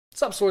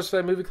What's up,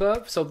 Sourcefed Movie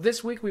Club? So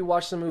this week we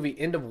watched the movie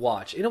End of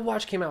Watch. End of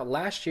Watch came out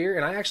last year,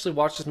 and I actually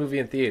watched this movie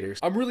in theaters.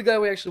 I'm really glad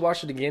we actually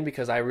watched it again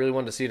because I really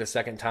wanted to see it a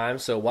second time,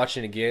 so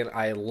watching it again,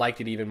 I liked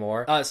it even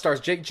more. It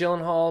stars Jake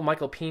Gyllenhaal,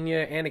 Michael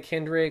Peña, Anna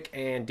Kendrick,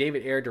 and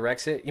David Ayer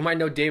directs it. You might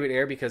know David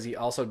Ayer because he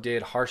also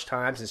did Harsh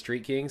Times and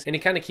Street Kings, and he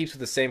kind of keeps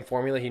with the same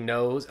formula he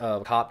knows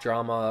of cop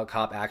drama,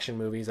 cop action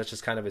movies. That's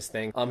just kind of his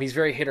thing. He's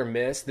very hit or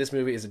miss. This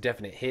movie is a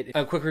definite hit.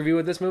 A quick review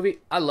of this movie.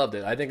 I loved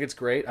it. I think it's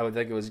great. I would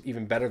think it was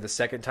even better the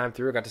second time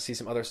through. I got to see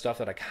some other stuff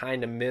that I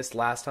kind of missed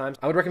last time.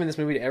 I would recommend this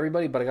movie to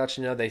everybody, but I got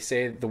you to know they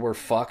say the word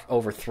fuck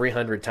over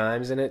 300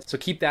 times in it. So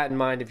keep that in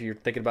mind if you're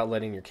thinking about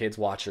letting your kids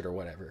watch it or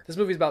whatever. This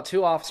movie is about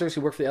two officers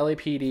who work for the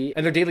LAPD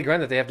and their daily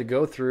grind that they have to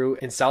go through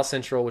in South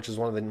Central, which is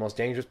one of the most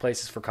dangerous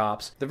places for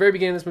cops. The very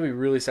beginning of this movie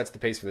really sets the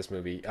pace for this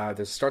movie.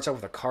 It starts out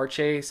with a car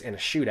chase and a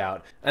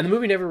shootout, and the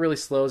movie never really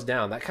slows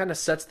down. That kind of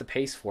sets the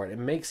pace for it. It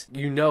makes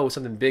you know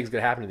something big is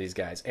going to happen to these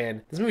guys.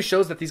 And this movie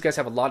shows that these guys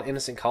have a lot of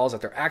innocent calls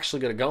that they're actually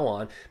going to go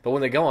on, but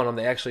when they go on them,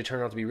 they actually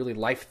turn out to be really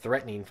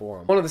life-threatening for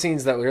them. One of the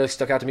scenes that really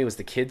stuck out to me was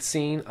the kids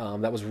scene.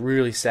 That was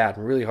really sad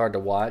and really hard to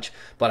watch,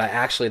 but I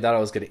actually thought it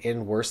was going to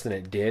end worse than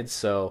it did,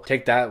 so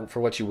take that for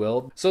what you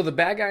will. So the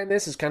bad guy in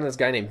this is kind of this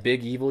guy named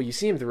Big Evil. You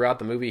see him throughout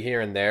the movie here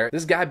and there.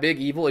 This guy,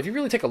 Big Evil, if you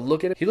really take a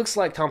look at it, he looks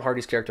like Tom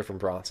Hardy's character from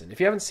Bronson. If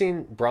you haven't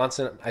seen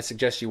Bronson, I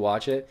suggest you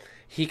watch it.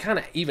 He kind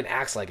of even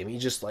acts like him.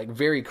 He's just like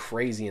very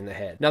crazy in the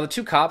head. Now the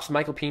two cops,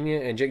 Michael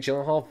Peña and Jake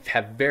Gyllenhaal,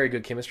 have very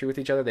good chemistry with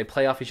each other. They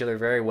play off each other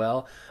very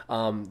well.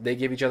 They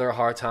give each other a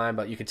hard time,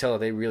 but you can tell that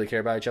they really care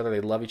about each other. They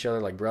love each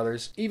other like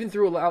brothers. Even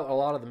through a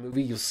lot of the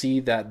movie, you'll see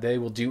that they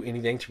will do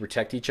anything to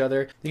protect each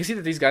other. You can see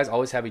that these guys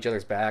always have each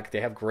other's back.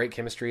 They have great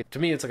chemistry. To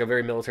me, it's like a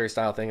very military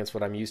style thing. It's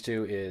what I'm used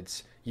to.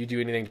 It's you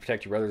do anything to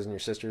protect your brothers and your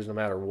sisters no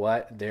matter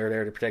what. They're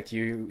there to protect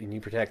you and you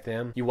protect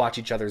them. You watch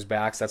each other's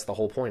backs. That's the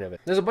whole point of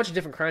it. There's a bunch of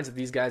different crimes that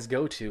these guys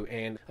go to,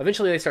 and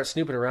eventually they start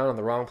snooping around in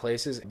the wrong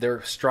places.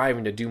 They're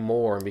striving to do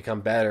more and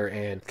become better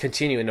and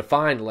continue and to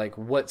find like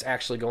what's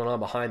actually going on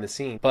behind the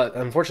scene. But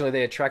unfortunately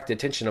they attract the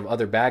attention of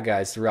other bad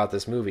guys throughout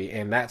this movie,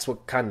 and that's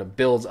what kind of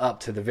builds up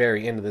to the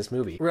very end of this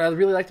movie. What I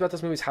really liked about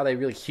this movie is how they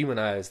really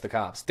humanized the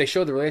cops. They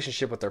showed the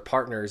relationship with their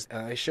partners.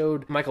 They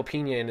showed Michael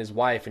Peña and his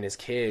wife and his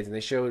kids, and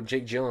they showed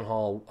Jake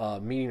Gyllenhaal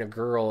meeting a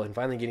girl and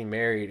finally getting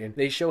married, and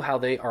they show how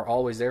they are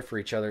always there for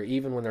each other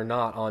even when they're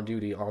not on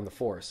duty on the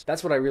force.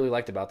 That's what I really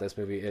liked about this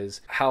movie,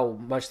 is how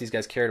much these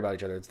guys cared about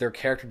each other. It's their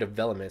character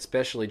development,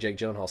 especially Jake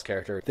Gyllenhaal's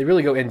character. They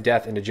really go in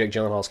depth into Jake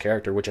Gyllenhaal's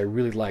character, which I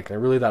really liked, and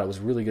I really thought it was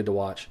really good to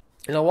watch.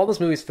 You know, while this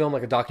movie's filmed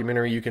like a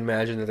documentary, you can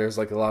imagine that there's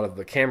like a lot of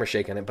the camera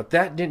shake in it, but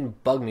that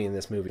didn't bug me in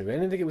this movie. I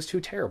didn't think it was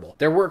too terrible.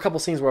 There were a couple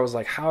scenes where I was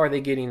like, how are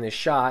they getting this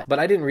shot? But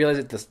I didn't realize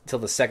it till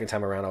the second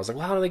time around. I was like,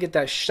 well, how do they get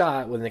that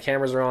shot when the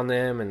cameras are on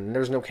them and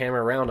there's no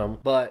camera around them?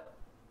 But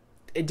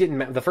it didn't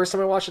matter. The first time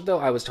I watched it, though,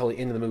 I was totally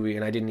into the movie,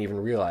 and I didn't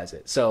even realize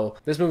it. So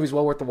this movie's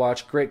well worth the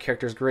watch. Great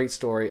characters, great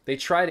story. They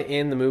try to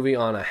end the movie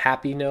on a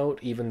happy note,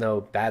 even though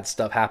bad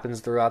stuff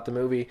happens throughout the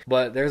movie.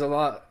 But there's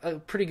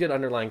a pretty good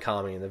underlying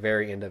comedy in the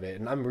very end of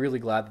it, and I'm really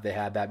glad that they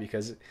had that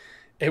because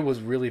it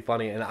was really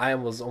funny, and I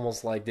was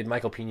almost like, did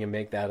Michael Peña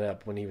make that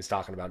up when he was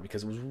talking about it?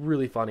 Because it was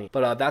really funny.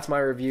 But that's my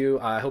review.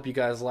 I hope you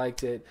guys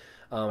liked it.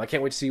 I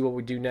can't wait to see what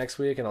we do next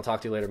week, and I'll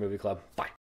talk to you later, Movie Club. Bye.